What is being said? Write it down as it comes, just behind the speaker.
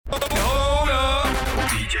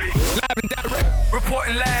Live and direct,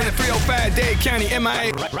 reporting live in 305 Dade County,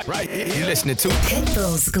 MIA. Right here. You listening to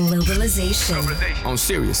Pitbull's Globalization on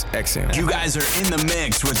Sirius XM. You guys are in the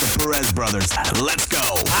mix with the Perez brothers. Let's go.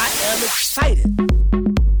 I am excited.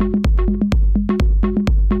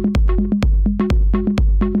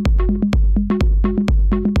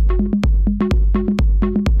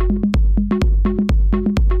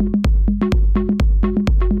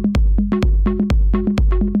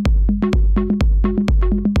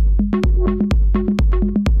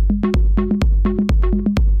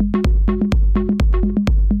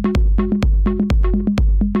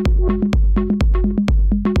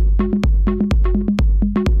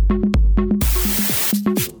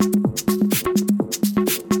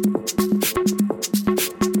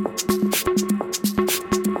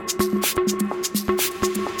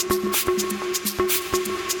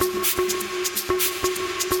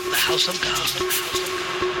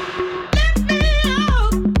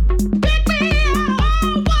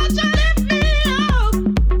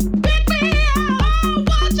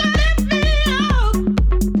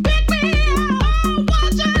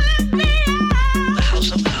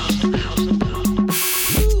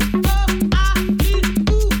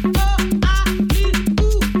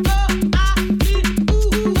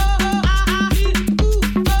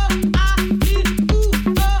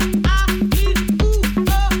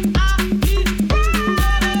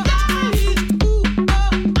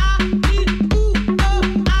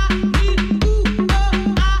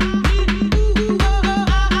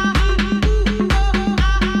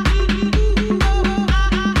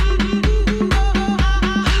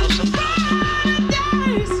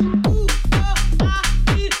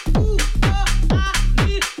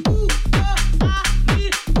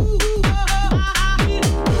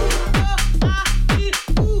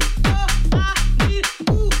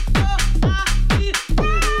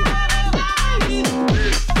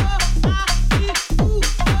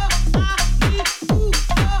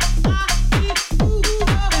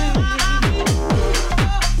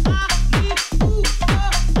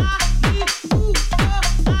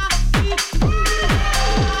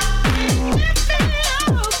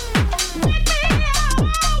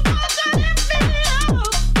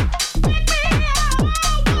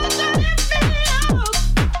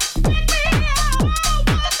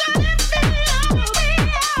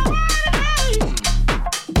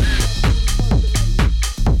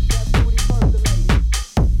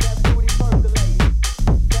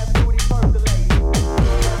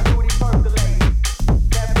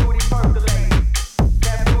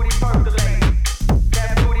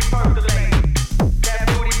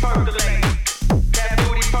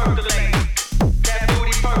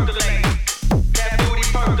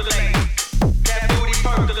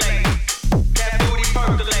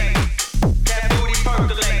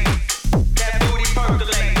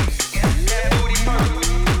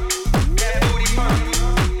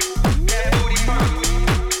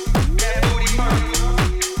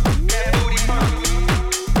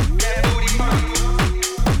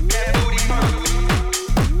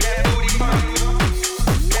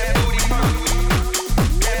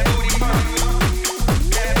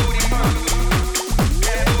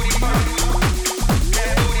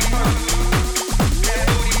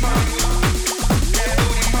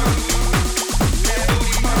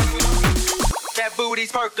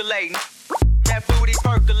 Percolating, that booty's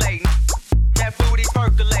percolating, that booty's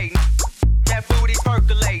percolating, that booty's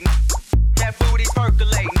percolating, that booty's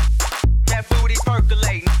percolating, that booty's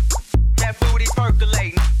percolating, that booty's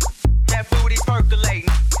percolating, that booty's percolating,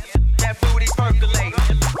 that booty's percolating,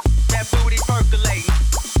 that booty's percolating, that booty's percolating,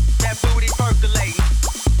 that booty's percolating,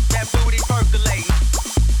 that booty's percolating,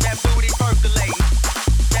 that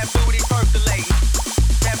booty's percolating,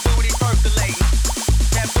 that booty's percolating,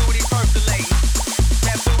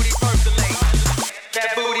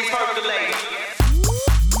 that booty's percolating.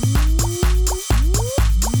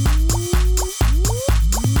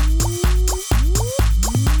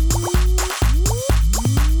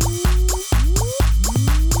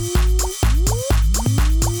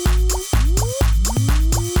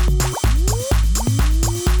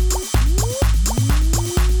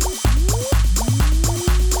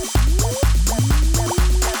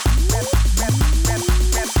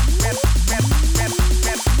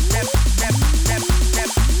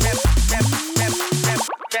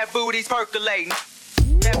 That booty's percolating.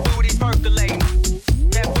 That booty's percolating.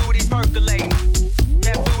 That booty's percolating. That booty's percolating.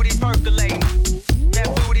 That booty's percolating.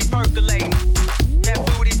 That booty's percolating.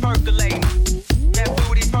 That booty's percolating. That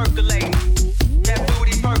booty's percolating. That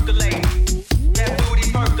booty's percolating. That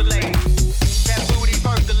booty's percolating. That booty's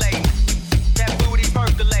percolating. That booty's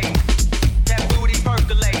percolating. That booty's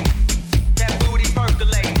percolating. That booty's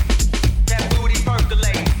percolating.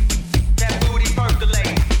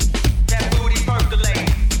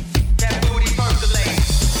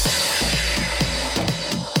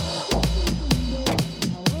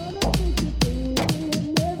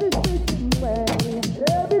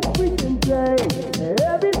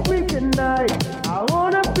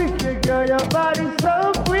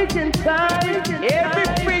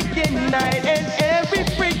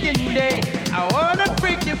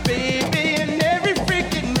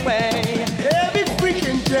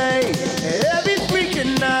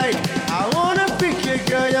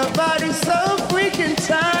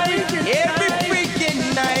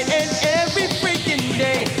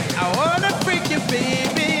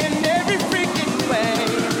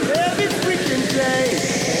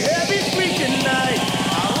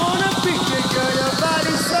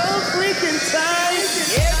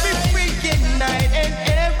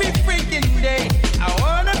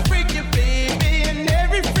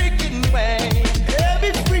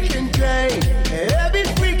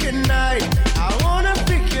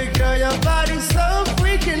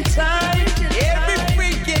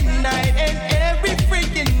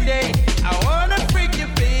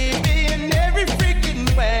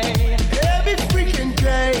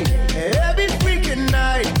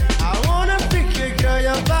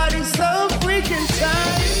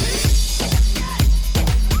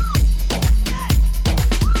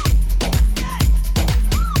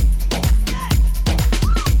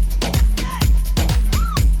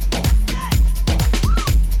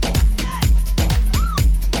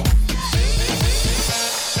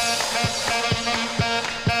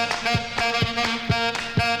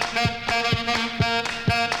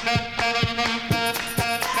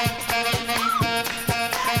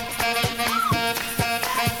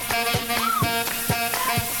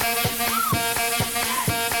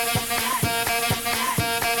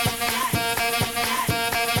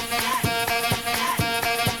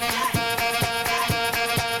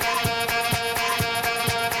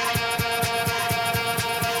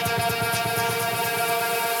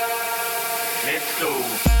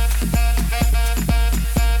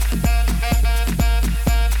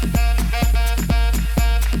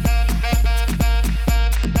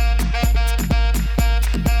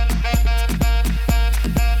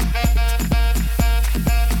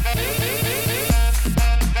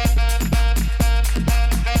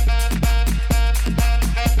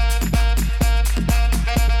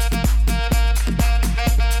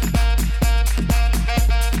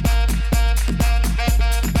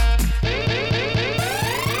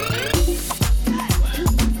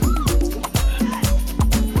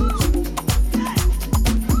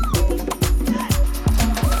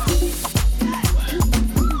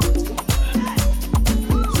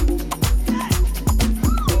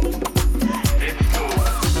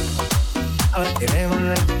 ahora quiere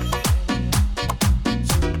volver.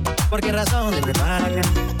 ¿Por qué razón te prepara?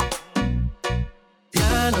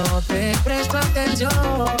 Ya no te presto atención.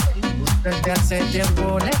 Desde hace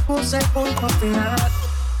tiempo le puse punto final.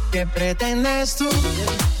 ¿Qué pretendes tú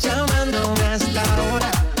llamándome hasta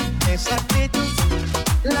ahora? Esa actitud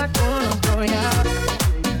la conozco ya.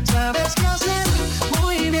 Sabes qué hacer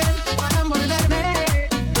muy bien para envolverme,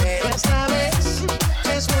 pero esta vez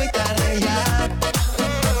es muy tarde ya.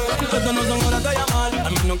 Estas no son horas de llamar,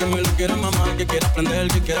 al menos que me lo quieras mamar, que quieras prender,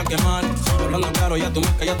 que quieras quemar. Hablando claro, ya tú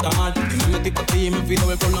me callaste mal. Y me metí por ti y me pido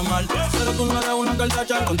ver por la mal. Pero tú no eres una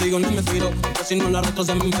cartacha, contigo ni me tiro, porque si no la resto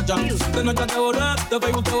se me macha. De noche te borré, de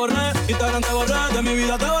Facebook te borré, Instagram te borré, de mi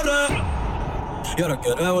vida te borré. Y ahora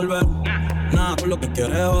quieres volver, nada por lo que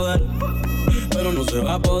quieres joder, pero no se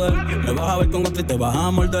va a poder. Me vas a ver con otra y te vas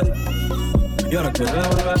a morder. Y ahora quieres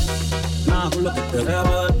volver, nada por lo que quieres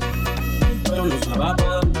joder, pero no se va a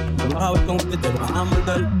poder. Me vas a ver con otra y te vas a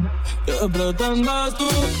morder. ¿Qué pretendes tú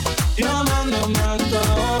llamándome a esta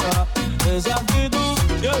hora? Esa actitud,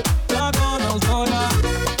 yeah, la conozco ya.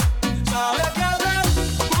 Sabes qué hacer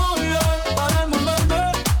muy bien para envolverte,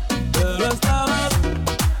 pero esta vez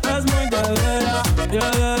es muy tarde ya.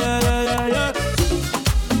 Yeah, yeah, yeah, yeah, yeah.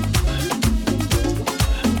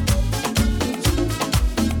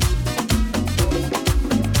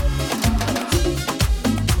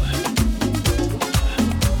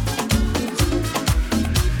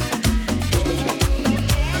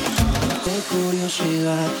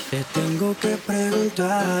 Curiosidad, te tengo que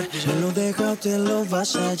preguntar. Si lo dejas te lo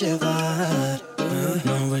vas a llevar.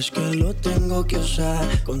 No ves que lo tengo que usar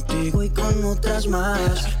contigo y con otras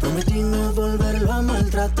más. Prometí no volverlo a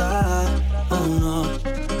maltratar. Oh no.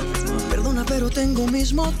 Perdona pero tengo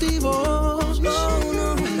mis motivos.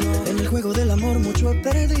 No. En el juego del amor mucho he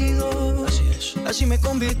perdido. Así es. Así me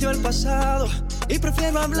convirtió el pasado y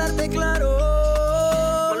prefiero hablarte claro.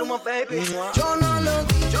 Maluma, baby. Yo no lo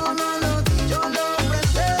di, yo lo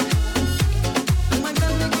presté. Lo más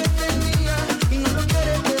grande que tenía y no lo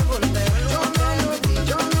quieres devolver. Yo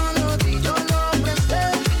no lo presté.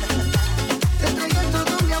 Te entregué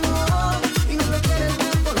todo mi amor y no lo quieres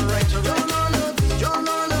devolver. Yo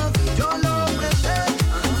lo presté.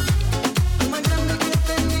 Lo más grande que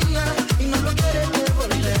tenía y no lo quieres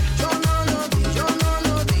devolver. Yo lo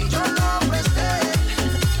presté.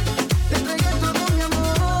 Te entregué todo mi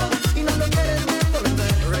amor y no lo quieres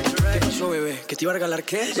devolver. ¿Qué pasó, bebé? ¿Que te iba a regalar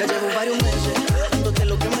qué? Ya llevo varios meses dándote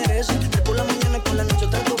lo que mereces. Por la mañana y por la noche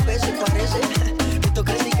otras 2 veces parece. Esto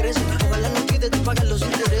crece y crece. Ojalá no olvides de pagar los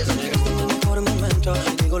intereses. Llegaste en el mejor momento.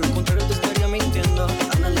 Si digo lo contrario te estaría mintiendo.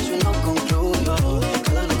 Analizo y no concluyo.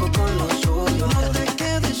 Cada loco con lo suyo. No te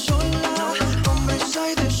quedes sola. Hombres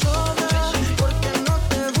hay de sobra. Porque no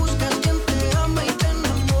te buscas quien te ama y te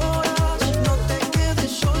enamoras. No te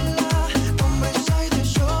quedes sola. Hombres hay de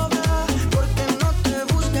sobra. Porque no te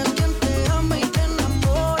buscas quien te ama y te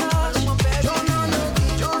enamoras. Yo no lo di,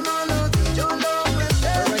 yo lo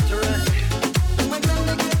presté. Lo más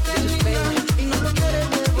grande que tenía y no lo quieres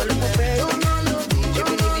devolver. Yo no lo di,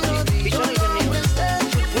 yo lo presté.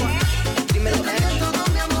 Dímelo, todo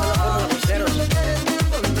mi amor y no lo quieres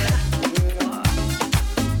devolver.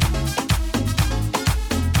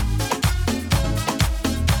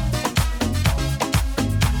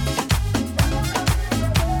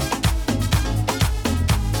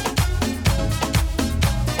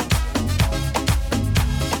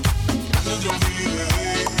 Yo vi,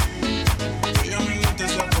 bebé, ella mi mente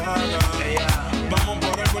se apaga. Vamos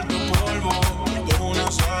por el puerto polvo, como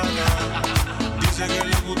una saga. Dice que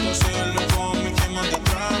le gusta hacerlo con mi quema de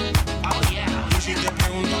atrás. Y si te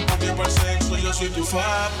preguntan por qué para el sexo, yo soy tu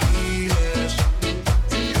fab. Diles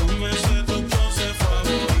que yo me sé tus poses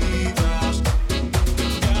favoritas.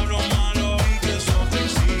 Que hablo malo y que eso te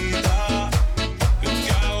excita.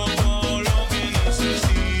 Que hago todo lo que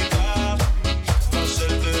necesitas para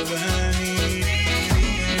hacerte venir.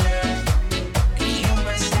 Que yo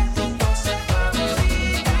me sé tus poses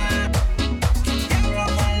favoritas. Que hablo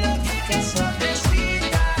malo y que eso te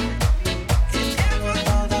excita. Que hago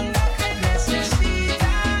todo lo que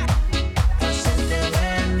necesitas para hacerte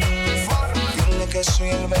venir. Dile que soy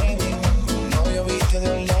el baby, no yo viste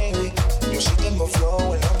de un lady. Yo sí tengo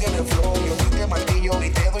flow, él no tiene flow. Yo vi que martillo y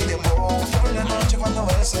te doy de bow. Por la noche cuando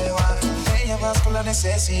él se va, me llamas con la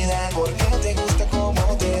necesidad. Porque te gusta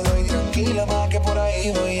como te doy. Tranquila más que por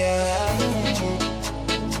ahí voy a.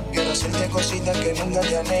 Quiero hacerte cositas que nunca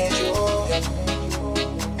te han hecho.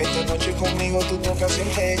 Esta noche conmigo tú tocas el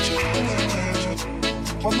techo.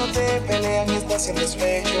 Cuando te pelean y estás en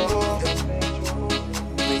despecho,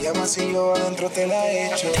 me llamas y yo adentro te la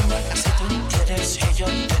echo. Si tú quieres y yo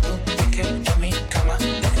te duplique en mi cama,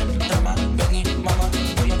 dejen drama, ven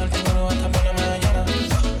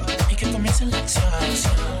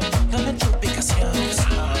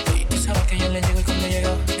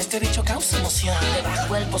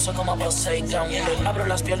hermoso como Poseidón. Abro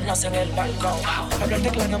las piernas en el balcón. Hablarte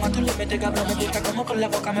claro, más tú le metes cabrón. Me gusta como con la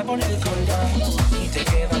boca me pone el cordón. Y te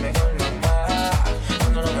queda mejor mamá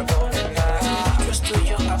cuando no me pone nada. Yo estoy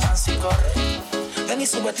yo, avanza y corre. Ven y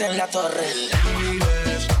súbete en la torre.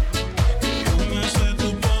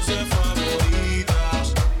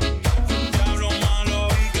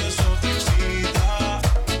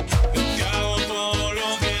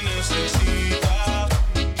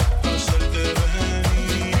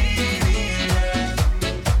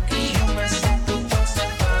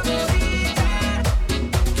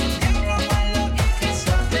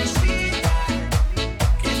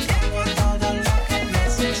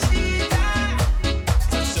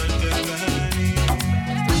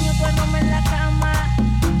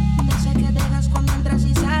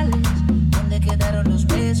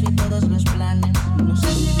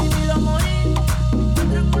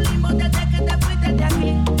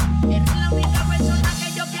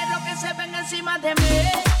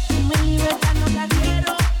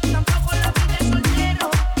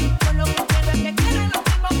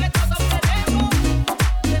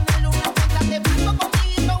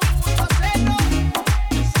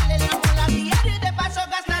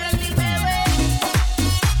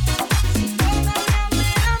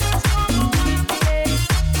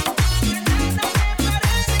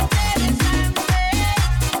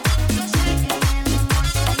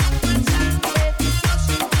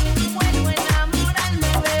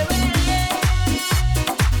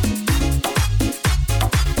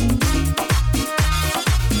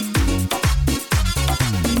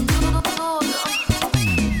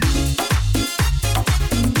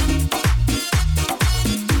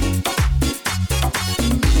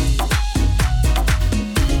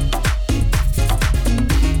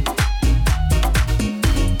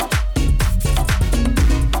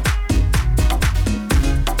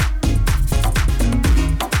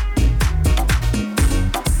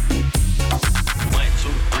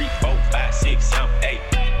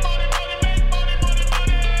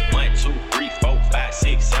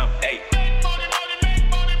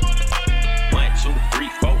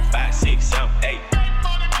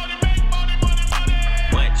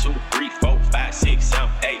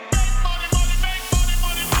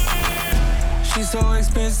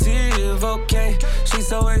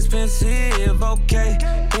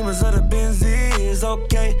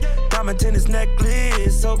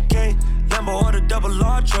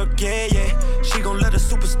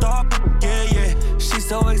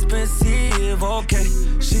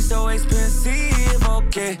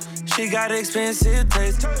 Expensive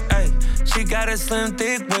taste, ayy. She got a slim,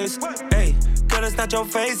 thick waist, ayy. Girl, it's not your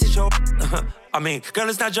face, it's your. I mean, girl,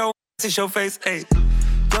 it's not your, it's your face, ayy.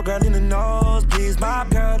 Your girl in the nose, please. My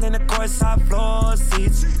girl in the courtside floor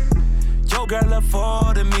seats. Your girl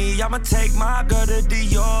afforded me. I'ma take my girl to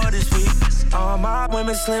Dior this week. All my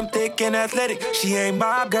women slim, thick, and athletic. She ain't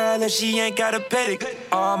my girl and she ain't got a pedic.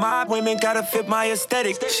 All my women gotta fit my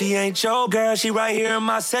aesthetic. She ain't your girl, she right here in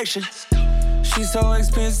my section. She's so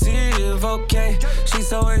expensive, okay. She's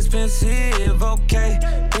so expensive, okay.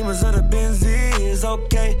 Demons of the Benzies,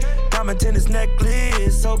 okay. Diamond tennis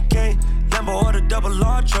necklace, okay. Lambo or the double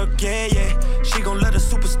R truck, yeah, yeah. She gon' let a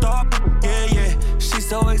superstar, yeah, yeah. She's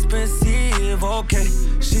so expensive, okay.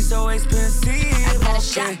 She's so expensive, I got a okay.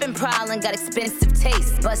 shopping problem, got expensive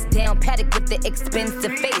taste. Bust down paddock with the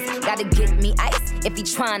expensive face. Gotta get me ice if he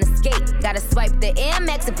tryna skate. Gotta swipe the Air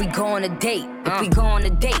Max if we go on a date. If we go on a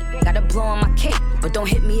date, gotta blow on my cake. But don't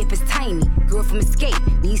hit me if it's tiny. Girl from Escape.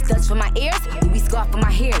 Need studs for my ears, Louis scarf for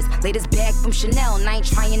my hairs. Latest bag from Chanel, and I ain't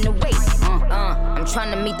trying to wait. I'm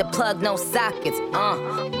trying to meet the plug, no sockets.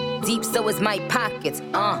 Deep so is my pockets.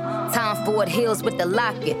 Time Ford Hills with the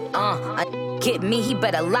locket. Get me, he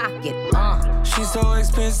better lock it. She's so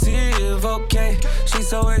expensive, okay. She's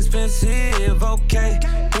so expensive, okay.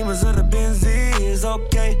 Demons of the Benzies,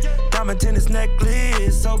 okay. Diamond tennis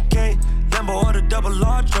necklace, okay. Lambo or the double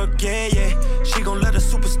R truck, yeah, yeah. She gon' let a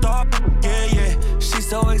superstar, yeah, yeah. She's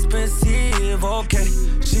so expensive, okay.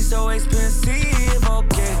 She's so expensive,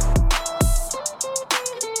 okay.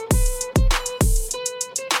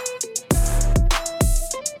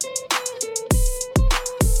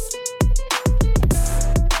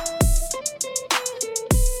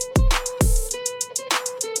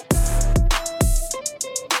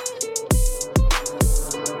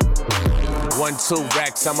 One, 2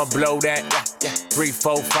 racks, I'ma blow that. 3,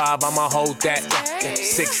 4, 5, I'ma hold that.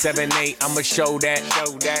 6, 7, 8, I'ma show that.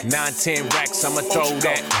 9, 10 racks, I'ma throw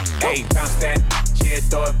that. Hey, bounce that, yeah,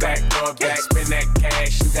 throw it back. Spin that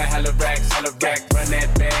cash, you got hella racks, run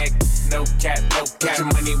that bag. No cap, put your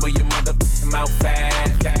money where your motherfucking mouth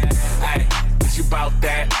fat. Ayy, what you bout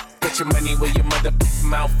that? Put your money where your motherfucking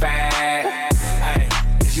mouth at. Ay,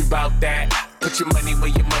 is you bout that? Put your money where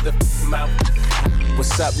your motherfucking mouth.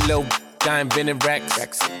 What's up, lil'? I invented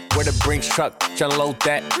racks. Where the Brinks truck, unload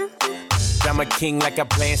that. I'm a king like I'm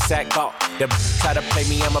playing sack. The try to play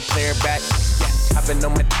me, I'm a player back. I've been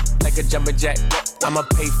on my like a jumping jack. I'ma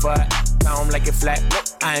pay for it, pound like it flat.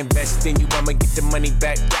 I invest in you, I'ma get the money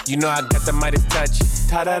back. You know I got the mighty touch.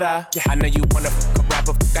 Ta-da-da. I know you wanna fuck a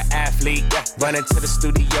rapper, fuck a athlete. Run into the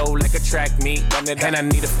studio like a track meet. And I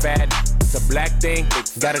need a fat, it's a black thing.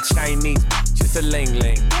 Got a Chinese, just a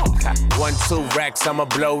ling-ling. 1, 2 racks, I'ma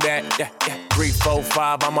blow that. 3, 4,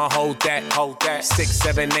 5, I'ma hold that. 6,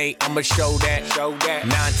 7, 8, I'ma show that.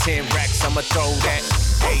 9, 10 racks, I'ma throw that.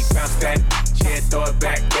 8, bounce that. Yeah, throw it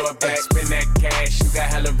back. Spin that cash. You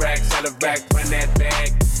got hella racks. Run that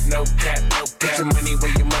bag. No cap. Put your money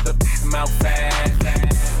where your motherfucking mouth at.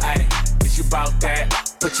 Ayy, is you bout that?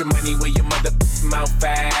 Put your money where your motherfucking mouth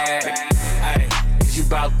at. Ayy, is you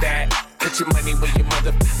bout that? Put your money where your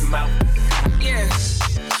motherfucking mouth. Yeah.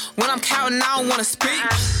 When I'm counting, I don't wanna speak.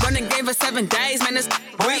 Running game for 7 days, man, it's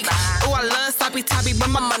weak. Oh, I love sloppy toppy, but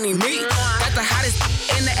my money neat. Got the hottest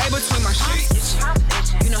in the air between my sheets.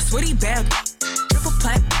 You know, sweetie bad, triple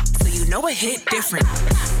plat, so you know it hit different.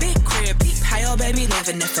 Big crib, peep high, oh baby,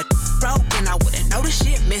 living. If it broken, I wouldn't know the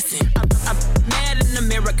shit missing. I'm mad in the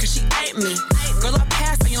mirror, cause she ain't me. Girl, I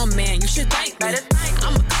passed on your man, you should thank me.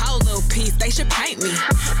 I'm a cold little piece, they should paint me.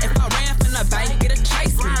 If I ran from the bank, get a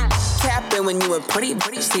chase me. Tapping when you a pretty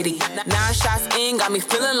city. 9 shots in, got me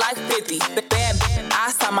feeling like 50. Bad,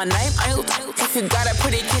 I saw my name, if you got a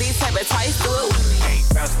pretty kitty, type it twice, do it with me. Hey,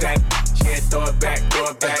 bounce that, yeah, throw it back.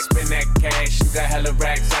 Spin that cash, you got hella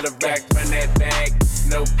racks. Run that bag,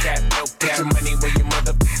 no cap. Put your money where your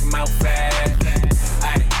motherfucking mouth at.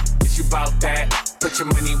 Ayy, is you bout that? Put your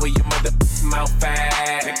money where your motherfucking mouth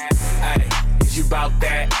at. Ayy, is you bout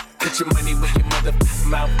that? Put your money where your motherfucking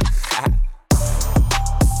mouth at.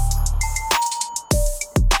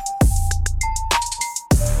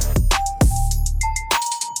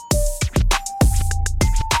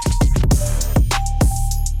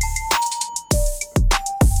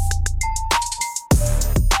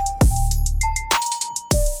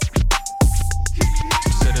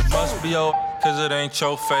 Cause it ain't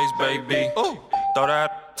your face, baby. Ooh. Throw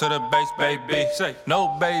that to the base, baby. Say,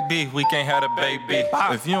 no, baby, we can't have a baby.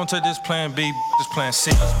 If you don't take this plan B, this plan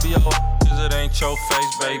C. Must be your cause it ain't your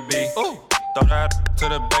face, baby. Ooh. Throw that to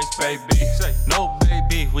the base, baby. Say, no,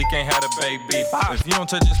 baby, we can't have a baby. If you don't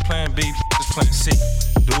take this plan B, this plan C.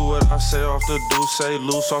 Do what I say off the do, say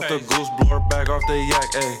loose off the goose, blow her back off the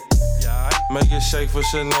yak, ayy. Make it shake for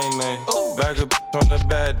Shanae. Back up on the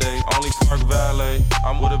bad day. Only park valet.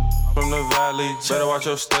 I'm with a from the valley. Better watch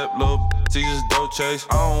your step, little Jesus don't chase.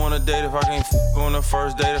 I don't wanna date if I can't on the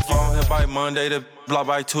first date. If I don't hit by Monday, the block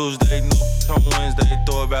by Tuesday. No on Wednesday,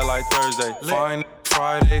 throw it back like Thursday. Fine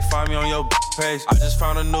Friday, find me on your page. I just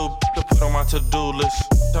found a new to put on my to-do list.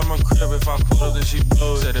 Tell my crib if I pull up, then she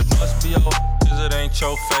blew it. Said it must be your cause it ain't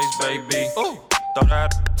your face, baby. Throw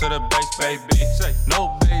that to the base, baby. Say,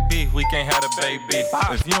 no, baby, we can't have a baby.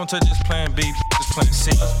 If you don't take this plan B, this plan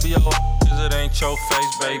C. Must be your cause it ain't your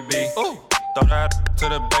face, baby. Throw that to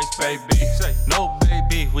the base, baby. Say, no,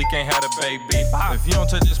 baby, we can't have a baby. If you don't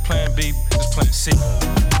take this plan B, this plan C.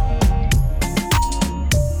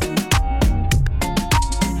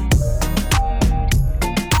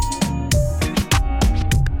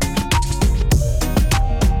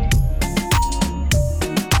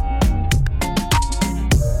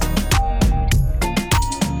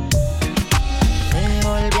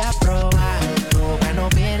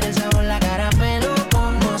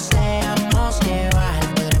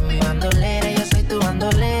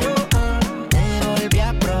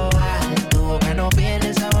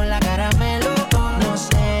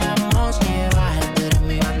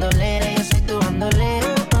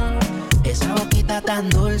 Tan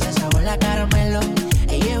dulce, sabor a caramelo.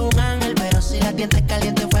 Ella es un ángel, pero si la tienda es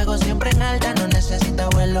caliente, fuego siempre en alta, no necesita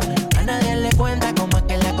vuelo. A nadie le cuenta cómo es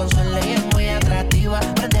que la consola y es muy atractiva.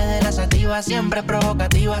 Prende de la sativa, siempre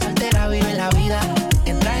provocativa. Soltera vive la vida.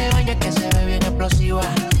 En traje de baño es que se ve bien explosiva.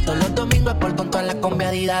 Todos los domingos es por con todas las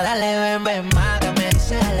combiadidas. Dale, ven, ven, mátame.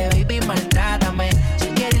 Dice, dale, baby, maltrátame. Si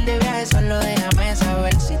quieres ir de viaje, solo déjame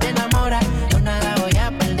saber. Si te enamoras, yo nada voy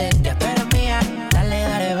a perder. Ya tú eres mía. Dale,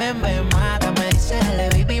 dale, ven, ven, mátame. Dale,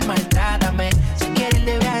 baby, maltrátame. Si quieres ir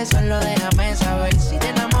de viaje, solo déjame saber. Si te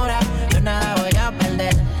enamoras, yo nada voy a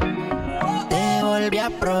perder. Te volví a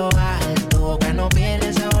probar. Tu boca no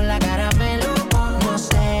pierde sabor a caramelo. Nos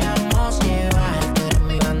dejamos llevar. Tú eres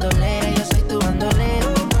mi bandolera, yo soy tu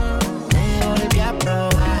bandolero. Te volví a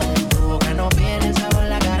probar. Tu boca no pierde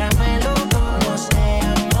sabor a caramelo. Nos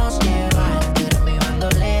dejamos llevar.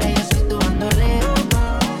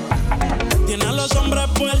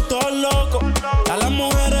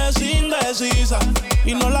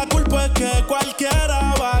 Y no la culpo, es que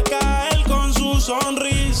cualquiera va a caer con su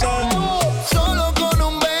sonrisa. Solo con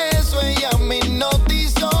un beso ella me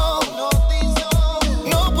hipnotizó.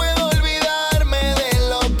 No puedo olvidarme de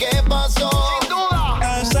lo que pasó. Sin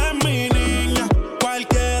duda. Esa es mi niña,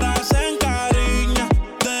 cualquiera se encariña.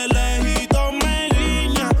 De lejito me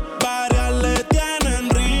guiña, varias le tienen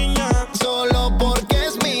riña. Solo porque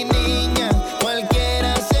es mi niña,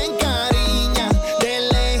 cualquiera se encariña. De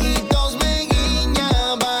lejitos me guiña,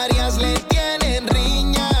 varias le tienen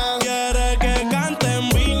riña. Quiere que cante en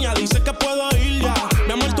Viña, dice que puedo ir ya.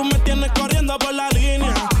 Mi amor, tú me tienes corriendo por la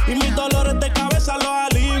línea y mis dolores de cabeza los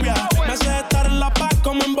alivia. Me hace estar en La Paz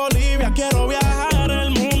como en Bolivia. Quiero viajar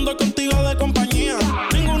el mundo contigo de compañía.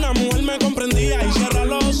 Ninguna mujer me comprendía. Y cierra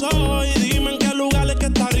los ojos y dime en qué lugares que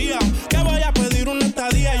estaría. Que voy a pedir una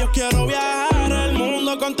estadía. Yo quiero viajar el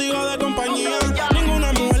mundo contigo de compañía.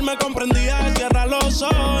 Ninguna mujer me comprendía. Cierra los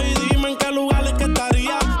ojos y dime en qué lugares que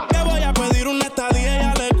estaría. Que voy a pedir una estadía.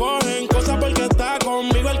 Ya le cogen cosas porque está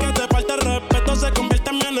conmigo. El que te falta el respeto se convierte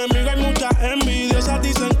en mi enemigo. Hay muchas envidiosas,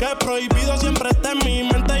 dicen que es prohibido. Siempre está en mi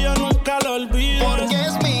mente, yo nunca lo olvido. Porque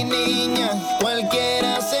es mi niña,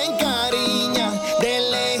 cualquiera se encariña. De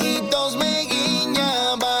lejitos me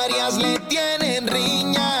guiña, varias le tienen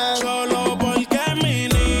riña. Solo porque es mi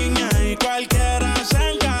niña y cualquiera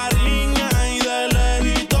se encariña. Y de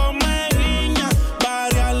lejito me guiña,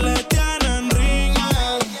 varias le tienen riña.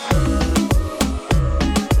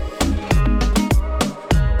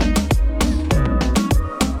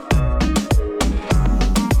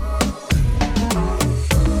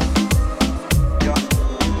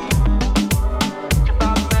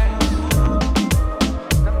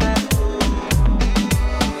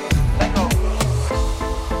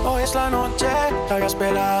 Hoy es la noche que habías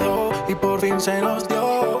pelado y por fin se nos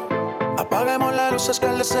dio. Apaguemos las luces que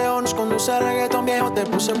el deseo nos conduce al reggaetón viejo. Te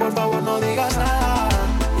puse, por favor, no digas nada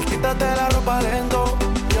y quítate la ropa lento.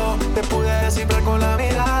 Yo te pude descifrar con la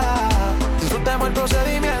mirada. Disfrutemos el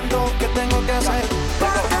procedimiento que tengo que hacer.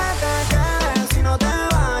 Si no te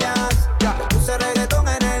vayas, te puse reggaetón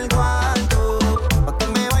en el cuarto, pa' que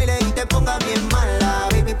me baile y te ponga bien mala,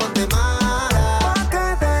 baby, ponte mala. Pa'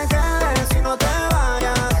 que te quedes si no te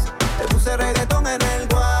vayas, te puse reggaetón en el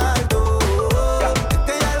cuarto. Es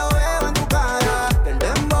que ya lo veo en tu cara, que el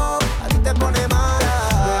dembow a ti te pone mala.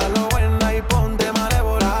 Déjalo buena y ponte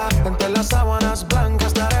malévola. Entre las sábanas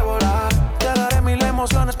blancas te haré volar. Te daré 1000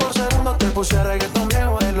 emociones por segundo. Te puse reggaetón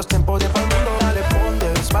viejo de los tiempos de pa'l mundo. Dale, ponte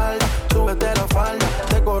de espalda, súbete la falda.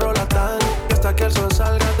 Te corro la tanda y hasta que el sol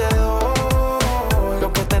salga te doy.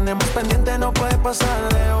 Lo que tenemos pendiente no puede pasar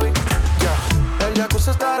de hoy. Ya, el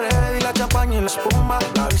jacuzzi está ready, la champaña y la espuma.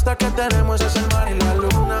 La vista que tenemos es el mar y la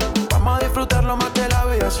luna. Vamos a disfrutarlo más que la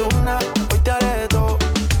vida es una. Hoy te haré de todo.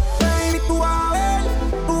 Baby, tú vas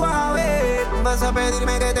a ver, vas a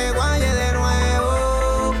pedirme que te guaye de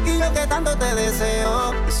nuevo. Y yo que tanto te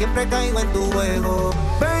deseo, y siempre caigo en tu juego.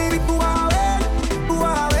 Baby, tú vas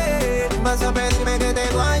a ver, vas a pedirme que te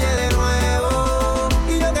guaye de nuevo.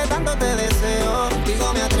 Y yo que tanto te deseo,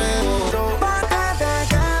 contigo me atrevo. Pa' que te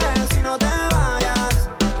quedes si no te vayas,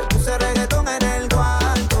 te puse reggaetón en el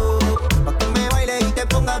cuarto, pa' que me baile y te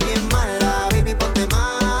ponga bien mala, baby, ponte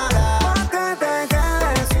mala. Pa' que te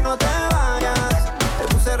quedes si no te vayas, te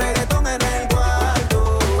puse reggaetón en el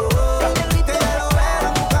cuarto, que ya lo veo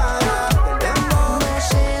en tu cara, el dembow. No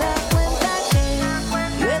se da cuenta que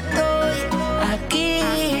yo estoy aquí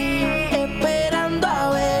esperando a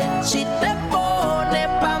ver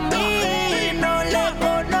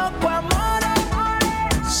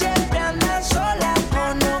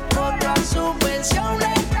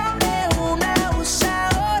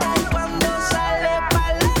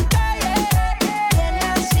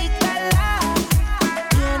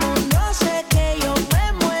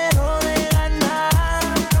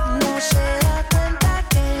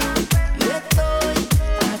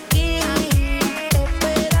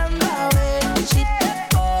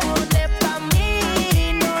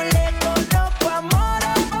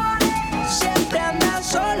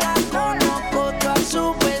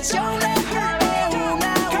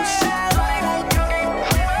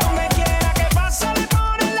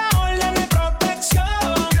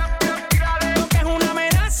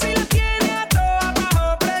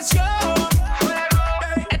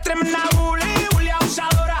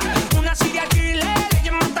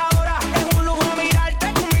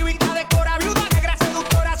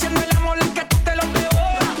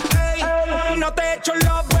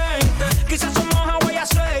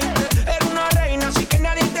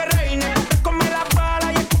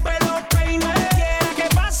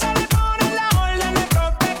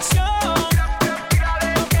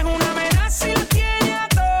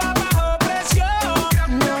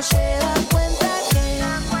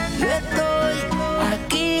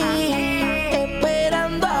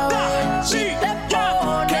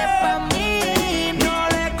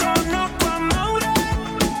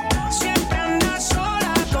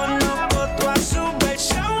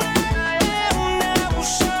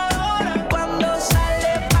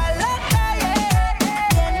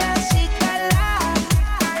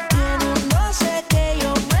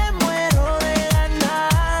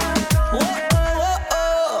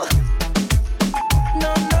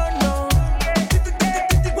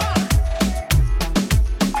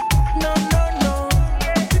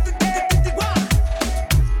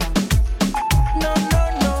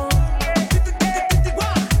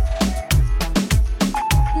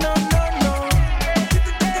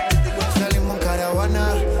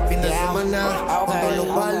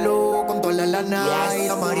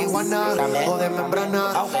marihuana o de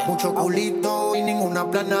membrana. Mucho culito y ninguna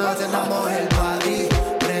plana. Tenemos el party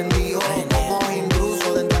prendido como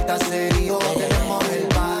intruso dentro del caserío. Tenemos el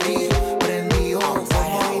party prendido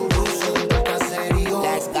como intruso dentro del caserío.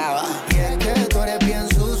 Y es que tú eres bien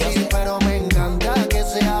sushi, pero me encanta que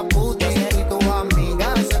sea puti. Y tu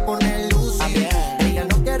amiga se pone lucy. Ella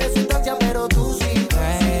no quiere sustancia, pero tú sí.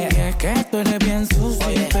 Y es que tú eres bien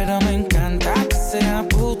sushi, pero me encanta que sea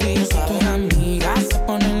puti. Y tus amigas se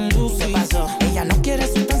ponen lucy. Ella no quiere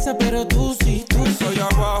sustancia, pero tú sí, tú sí. Soy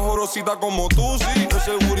abajo, rosita como tú, sí.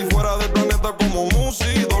 Ese booty fuera del planeta como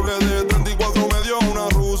Musi. Doble de 34 me dio una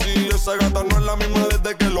Rusi. Esa gata no es la misma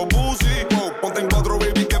desde que lo puse. Wow, ponte en 4,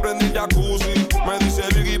 baby, que prendí el jacuzzi. Me dice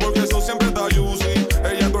Biggie porque eso siempre está juicy.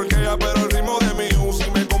 Ella torquea, pero el ritmo de mi Uzi.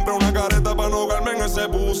 Me compré una careta para no ahogarme en ese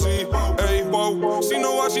pussy. Ey, wow, si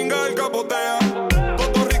no va a chingar, capotea.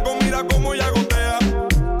 Todo rico, mira cómo ella gotea.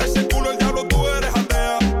 Ese culo, el diablo, tú eres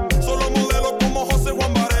atea. Solo modelos como José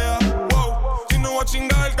Juan Barea. Wow, si no va a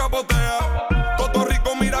chingar, capotea. Todo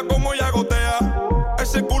rico, mira cómo ella gotea.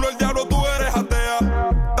 Ese culo, el diablo, tú eres atea.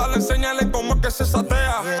 Dale, enséñale cómo es que se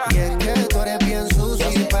satea. Y es que tú eres bien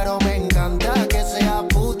sushi, pero me encanta que sea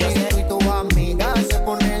puti. Y tu amiga se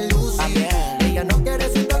pone lucy. Ella no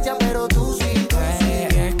quiere sustancia, pero tú sí.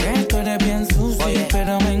 Y es que tú eres bien sushi,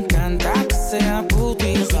 pero me encanta que sea puti.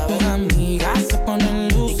 Y tus amigas se ponen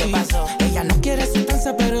lucy. Ella no quiere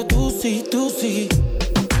sustancia, pero tú sí, tú sí.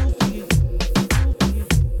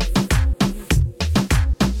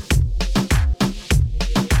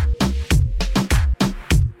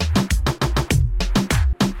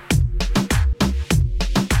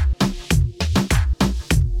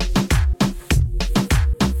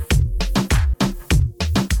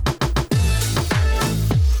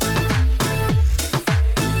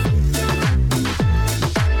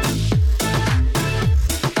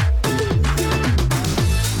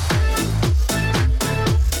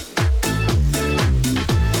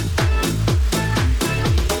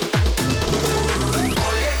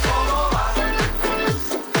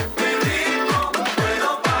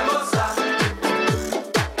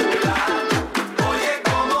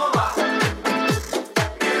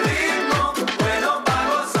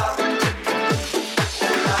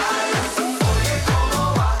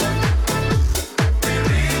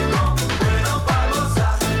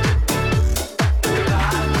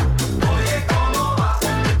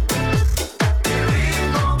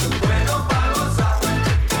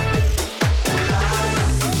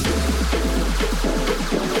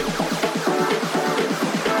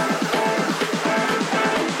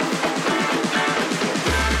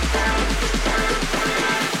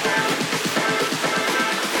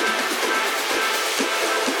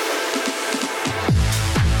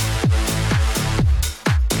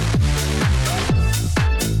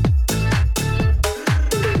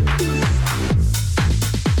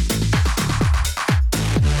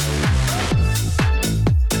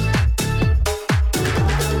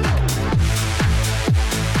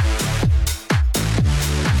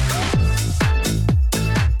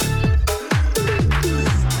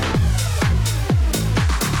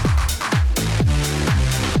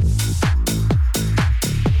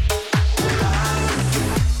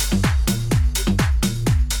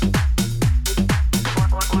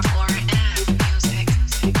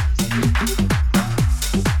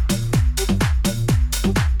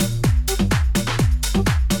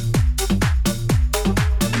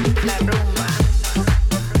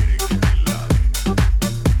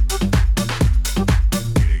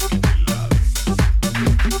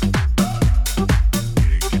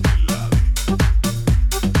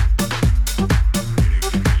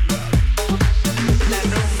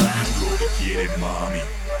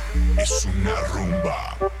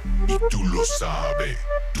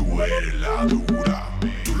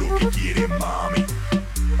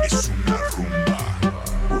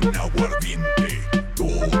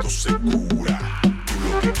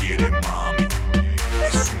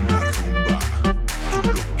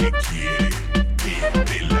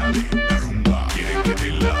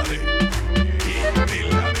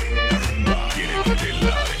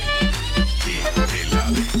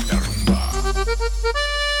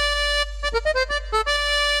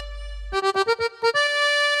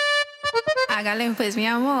 Hágale pues, mi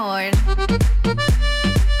amor.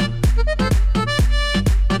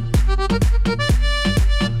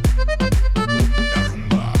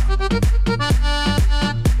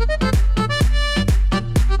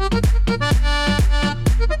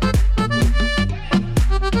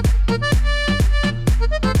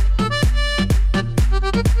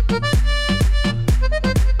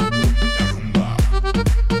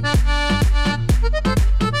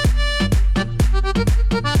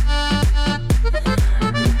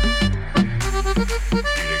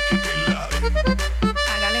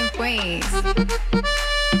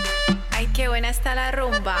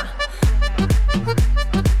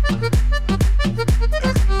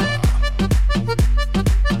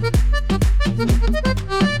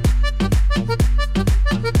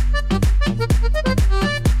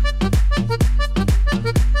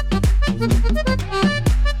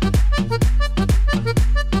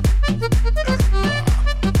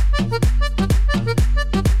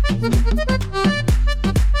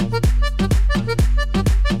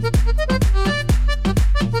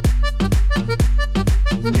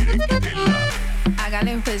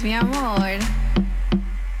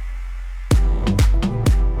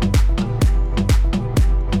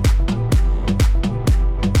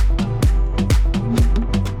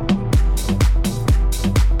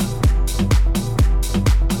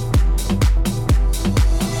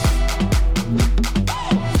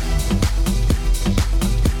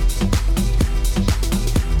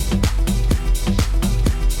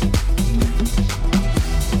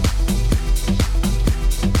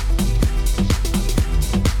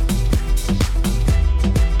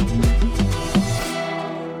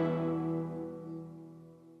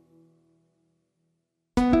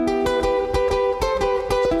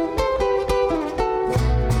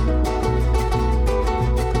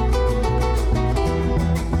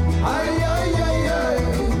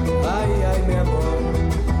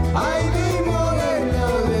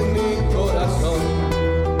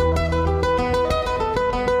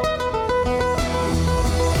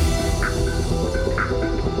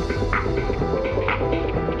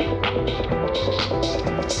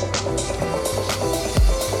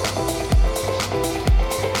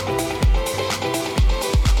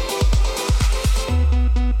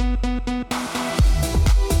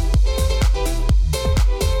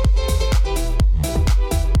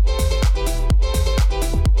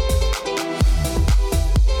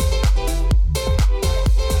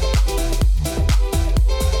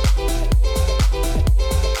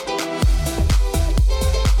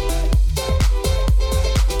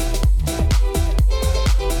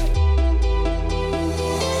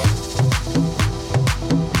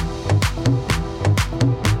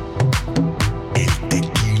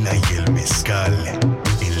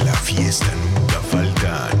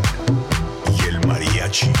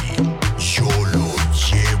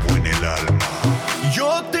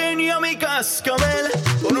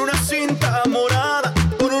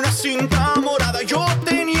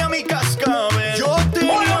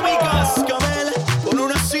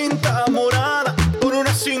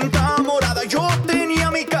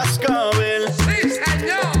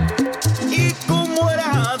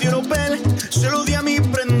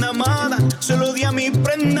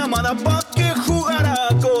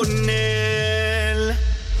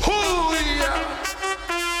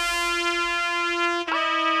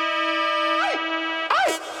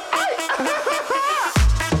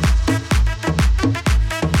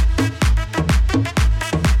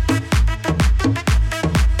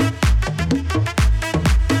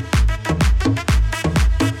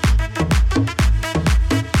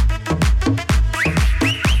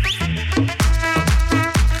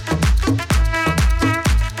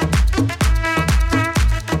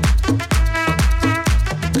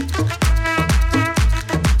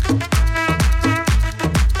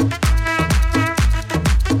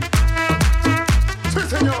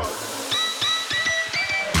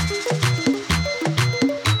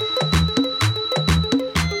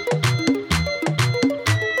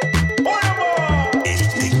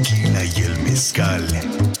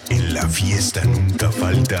 fiesta nunca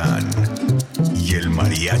faltan. Y el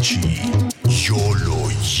mariachi, yo lo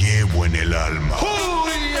llevo en el alma.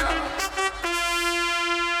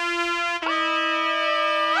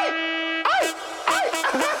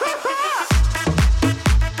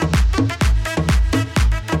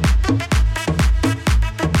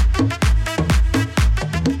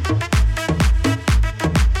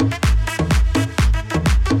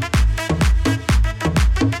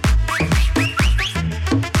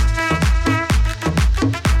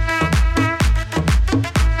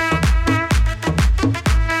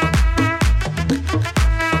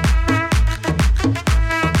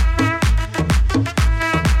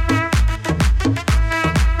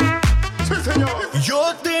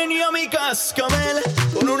 Yo tenía mi cascabel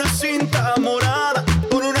con una cinta morada,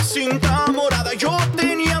 con una cinta morada. Yo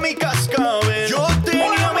tenía mi cascabel, yo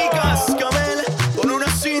tenía mi cascabel con una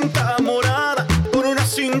cinta morada, con una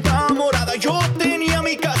cinta morada. Yo tenía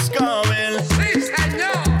mi cascabel. Sí,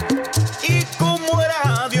 señor. Y como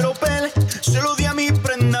era de oropel, se lo di a mi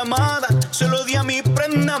prenda amada, se lo di a mi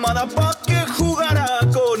prenda amada pa' que jugara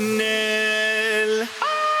con él.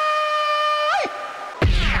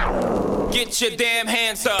 Get your damn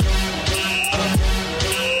hands up.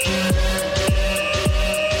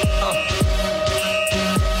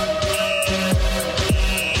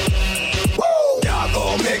 Y'all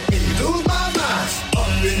gon' make me lose my mind.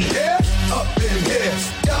 Up in here, up in here.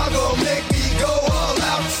 Y'all gon' make me go all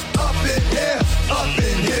out. Up in here, up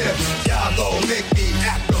in here. Y'all gon' make me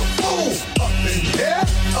act a fool. Up in here,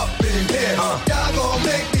 up in here. Y'all gon'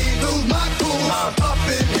 make me lose my cool. Up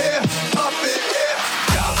in here, up in here.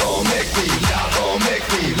 Y'all gon' make me, y'all gon' make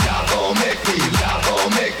me, y'all gon' make me, y'all gon'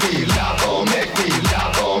 make me, y'all gon' make me,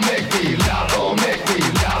 y'all gon' make me, y'all gon' make me,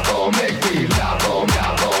 y'all gon' make me, y'all gon'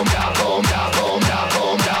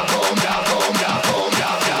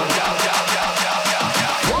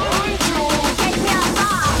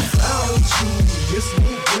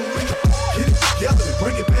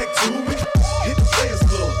 Bring it back to me. Hit the players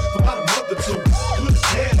club for about a month or two. Put his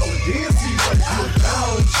hand on the DNC like I'm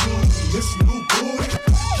down you. This new booty.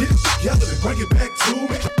 Get it together and bring it back to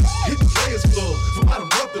me. Hit the players club for about a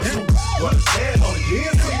month or two. Put his hand on the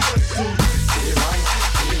DNC like two. Get it right,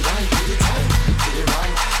 get it right, get it tight. Get it right,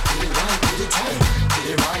 get it right, get it tight. Get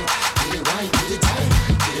it right, get it right, get it tight.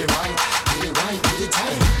 Get it right, get it right, get it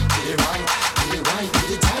tight. Get it right, get it right, get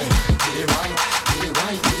it tight. Get it right,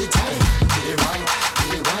 get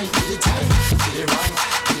it right, get it tight. Get it right.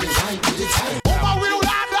 On my real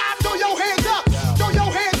life, throw your hands up, throw your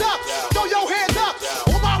hands up, throw your hands up.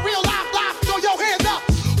 On my real life, throw your hands up,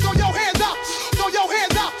 throw your hands up, throw your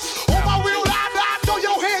hands up. On my real life, throw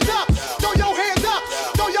your hands up, throw your hands up,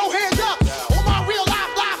 throw your hands up. On my real life,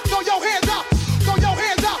 throw your hands up, throw your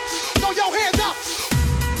hands up, throw your hands up.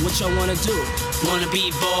 What y'all wanna do? Wanna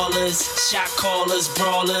be ballers, shot callers,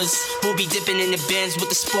 brawlers. Who be dipping in the Benz with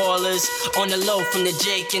the spoilers? On the low from the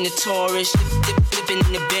Jake and the Taurus. Dipping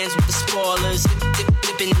in the Benz with the spoilers.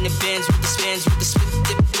 Dipping in the Benz with the spans with the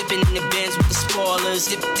dipping in the Benz with the spoilers.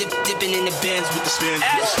 Dipping in the Benz with the spans.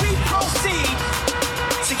 As we proceed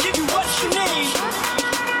to give you what you need,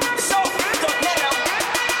 it's all wrapped up now.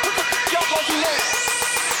 What the f*** y'all gonna do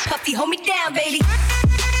next? Puffy, hold me down, baby.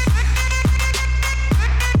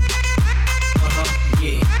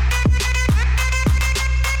 Yeah.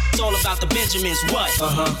 It's all about the Benjamins, what?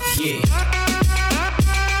 Yeah.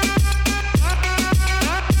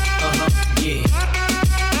 Yeah.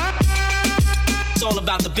 It's all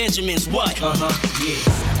about the Benjamins, what? Yeah.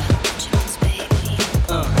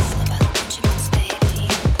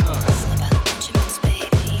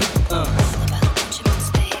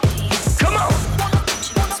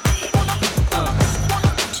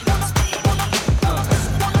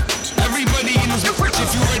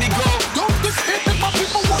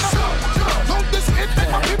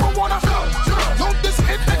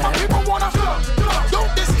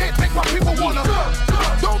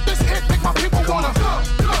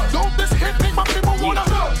 Don't this hit make my people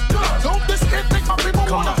wanna?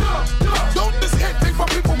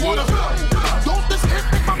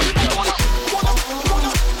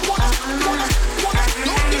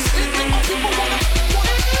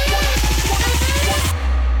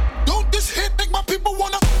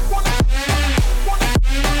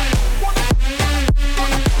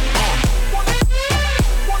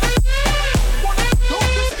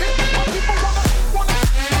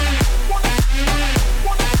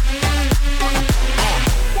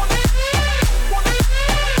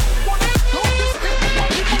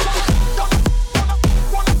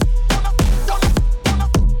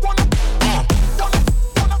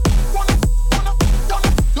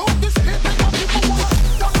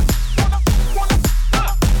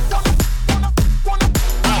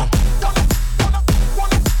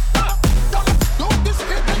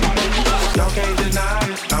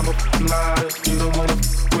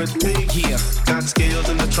 me. Yeah. Got skills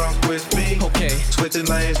in the trunk with me. Okay. Switching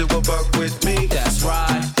lanes to a buck with me. That's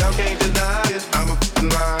right. Y'all can't deny it. I'm a f***ing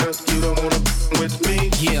liar. You don't wanna f*** with me.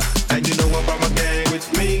 Yeah. And you know I brought my gang with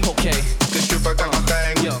me. Okay. This trip I got my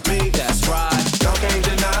thing with me. That's right. Y'all can't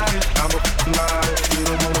deny it. I'm a f***ing liar. You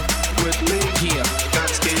don't wanna f*** with me. Yeah. Got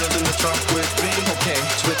skills in the trunk with me. Okay.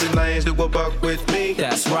 Switching lanes to a buck with me.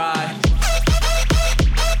 That's right.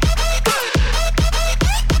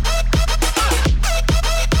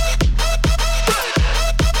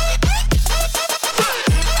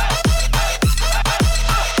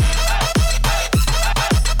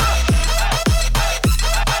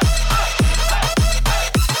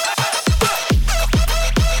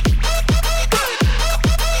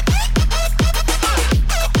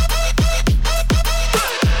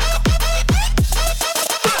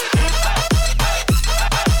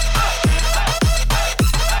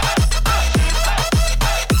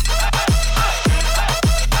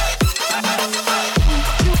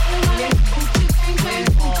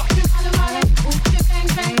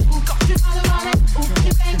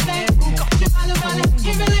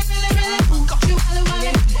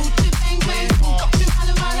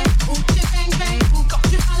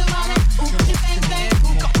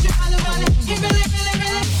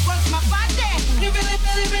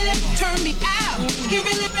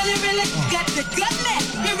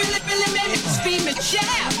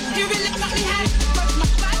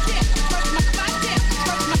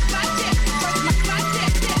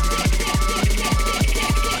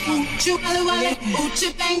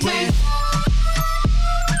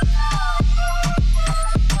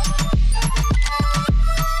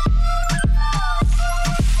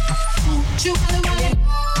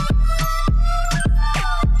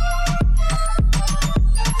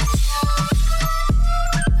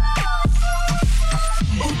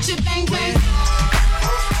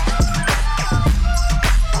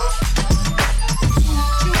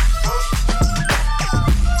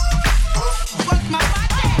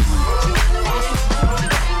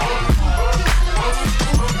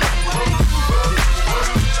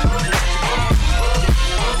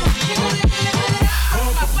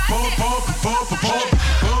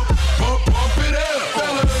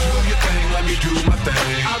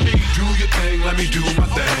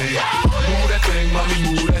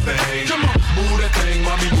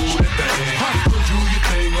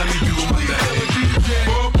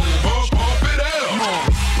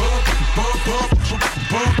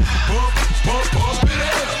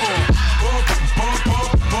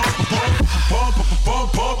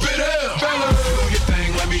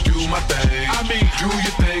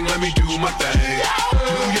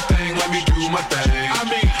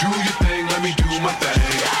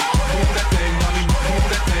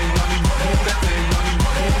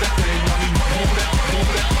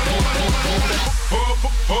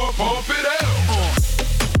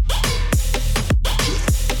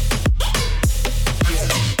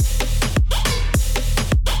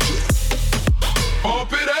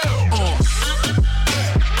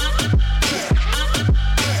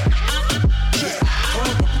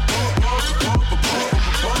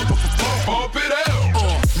 Pump it out.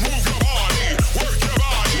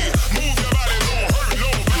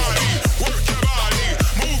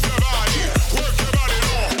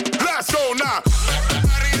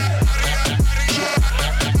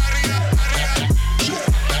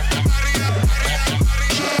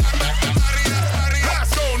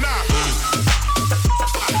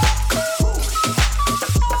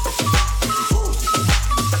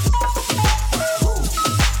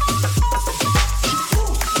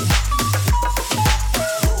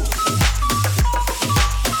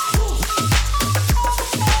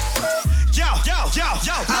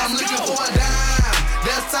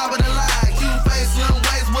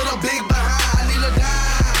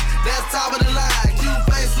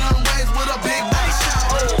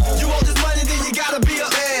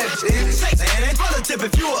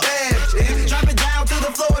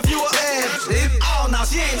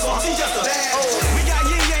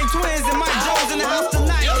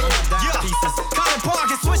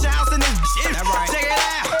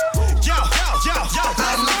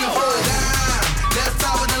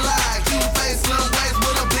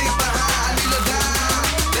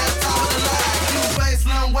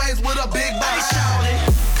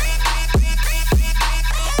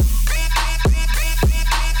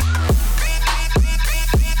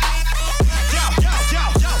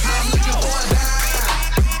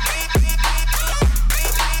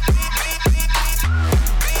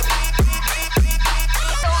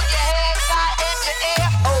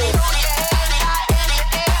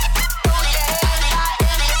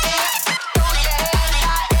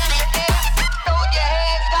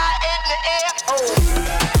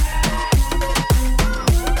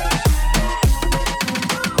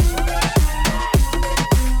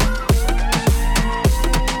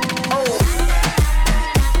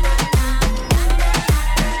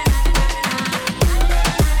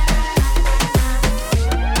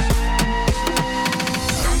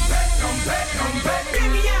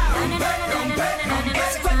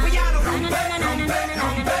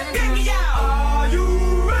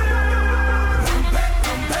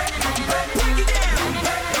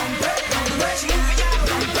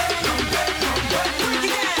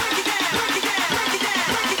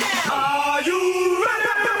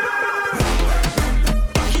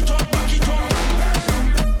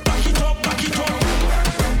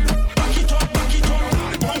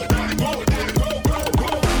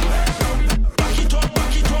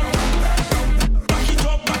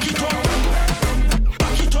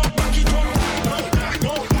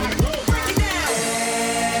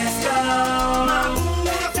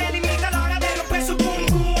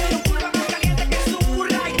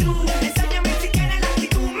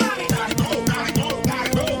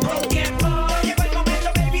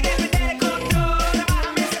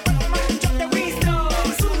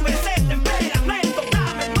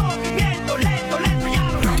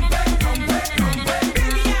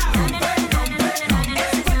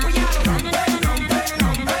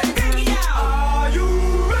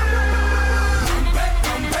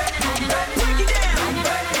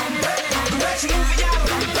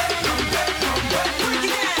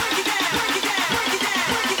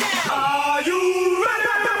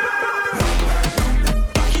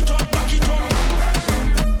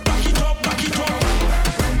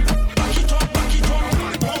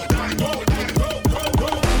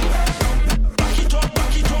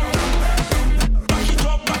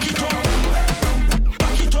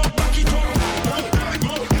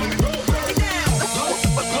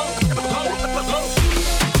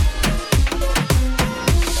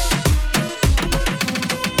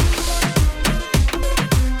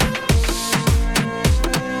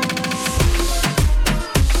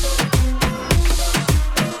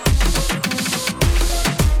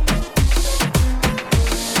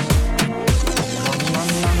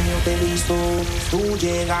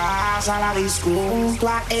 llegas a la disco junto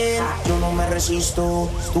a él, yo no me resisto.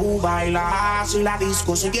 Tú bailas y la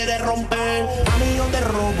disco se quiere romper. A mí yo te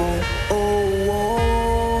robo, oh,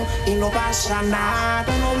 oh, y no pasa nada.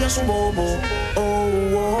 Tu novio es un bobo, oh,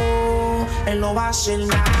 oh, él no va a hacer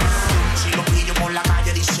nada. Si lo pillo por la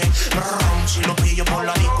calle dice, brum, si lo pillo por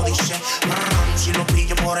la disco dice, brum, si lo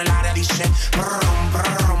pillo por el área dice, brum,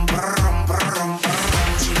 brum, brum, brum, brum.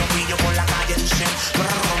 Si lo pillo por la calle dice,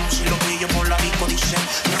 brum, si lo pillo por la disco dice,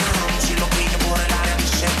 brum, si lo pillo por el área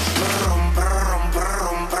dice, brum, brum,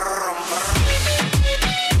 brum, brum.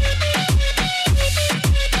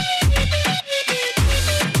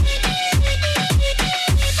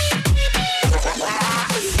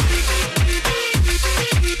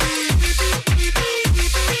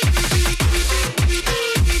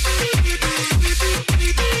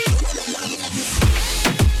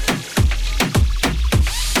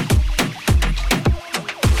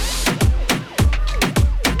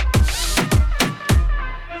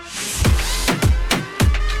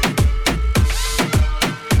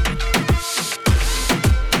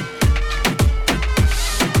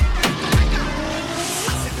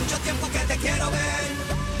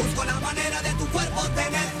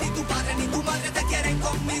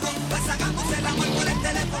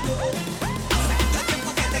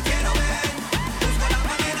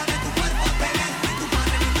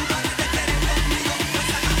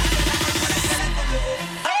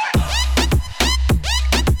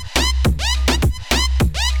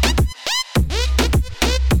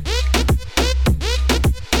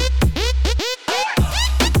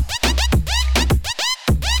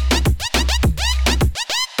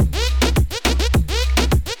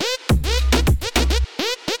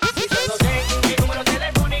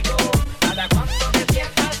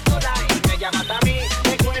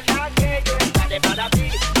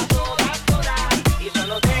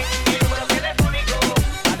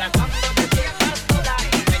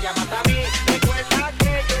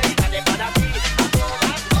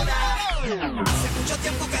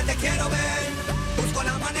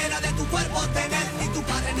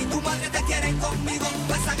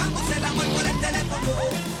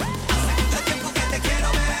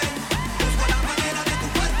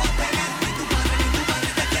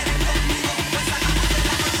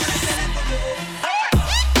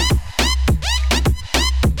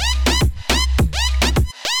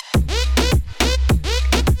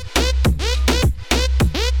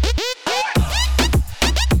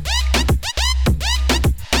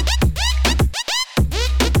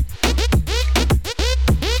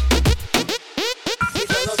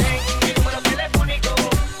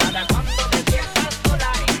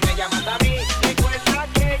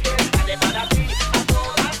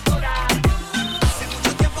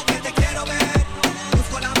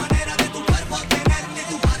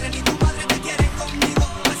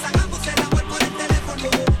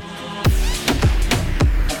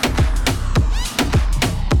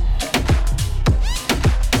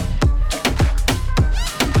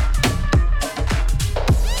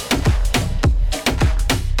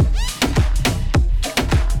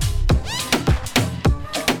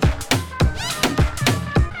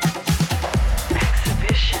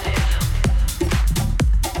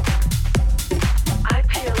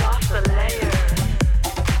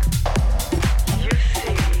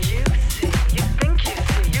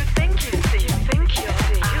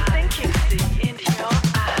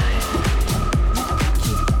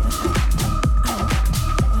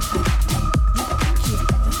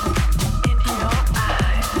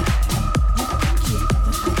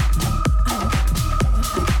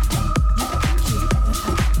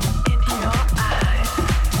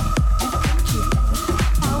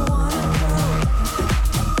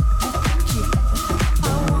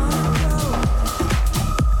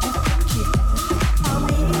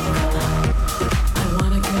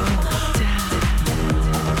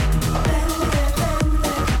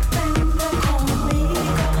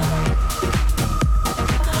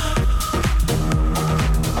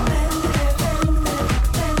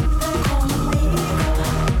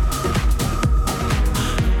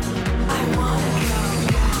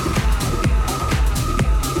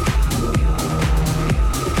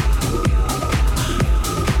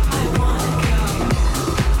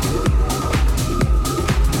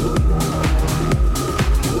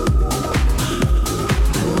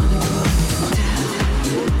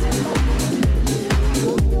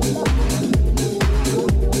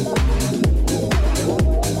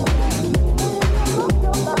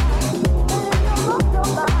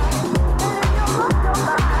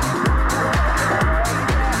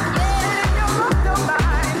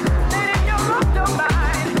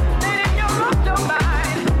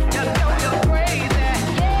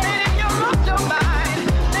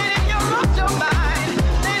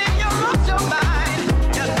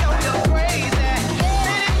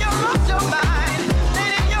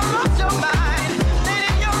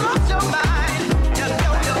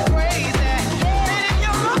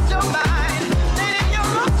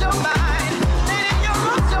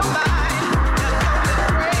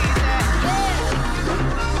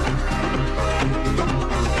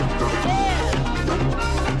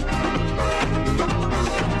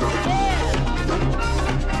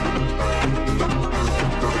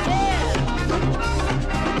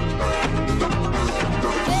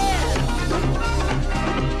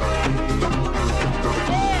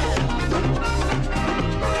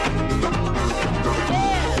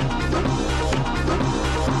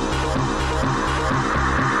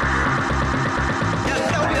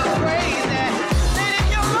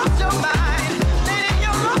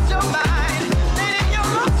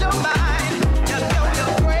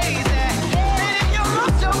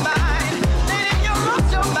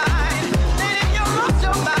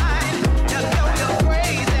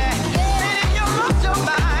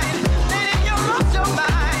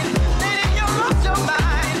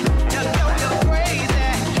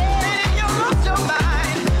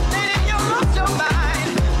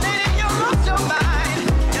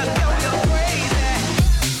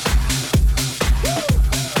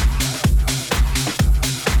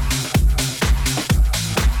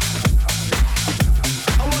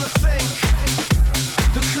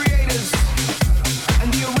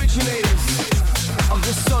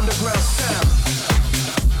 underground sound.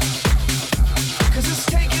 'Cause it's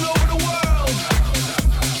taking over the world.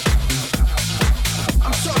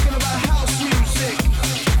 I'm talking about house music.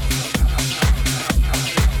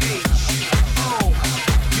 H-O-U-S-E.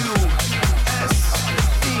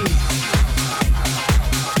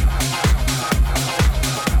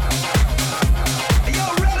 Are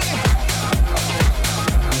y'all ready?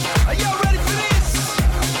 Are y'all ready for this?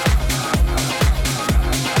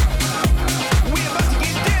 We about to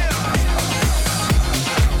get down.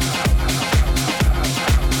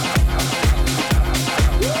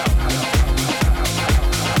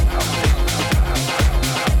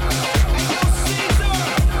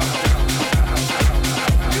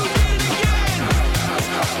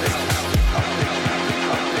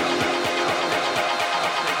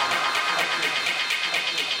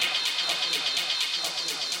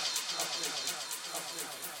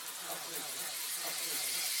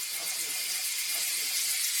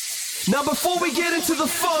 Now before we get into the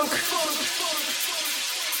funk,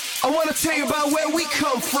 I want to tell you about where we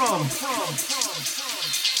come from.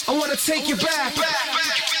 I want to take you back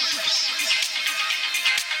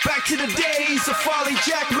to the days of Farley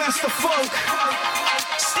Jack, Master Funk,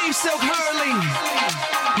 Steve Silk Hurley,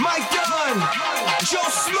 Mike Dunn, Joe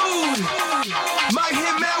Smooth, my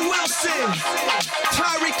Hitman Wilson,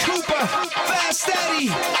 Tyree Cooper, Fast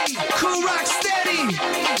Eddie, Cool Rock Steve.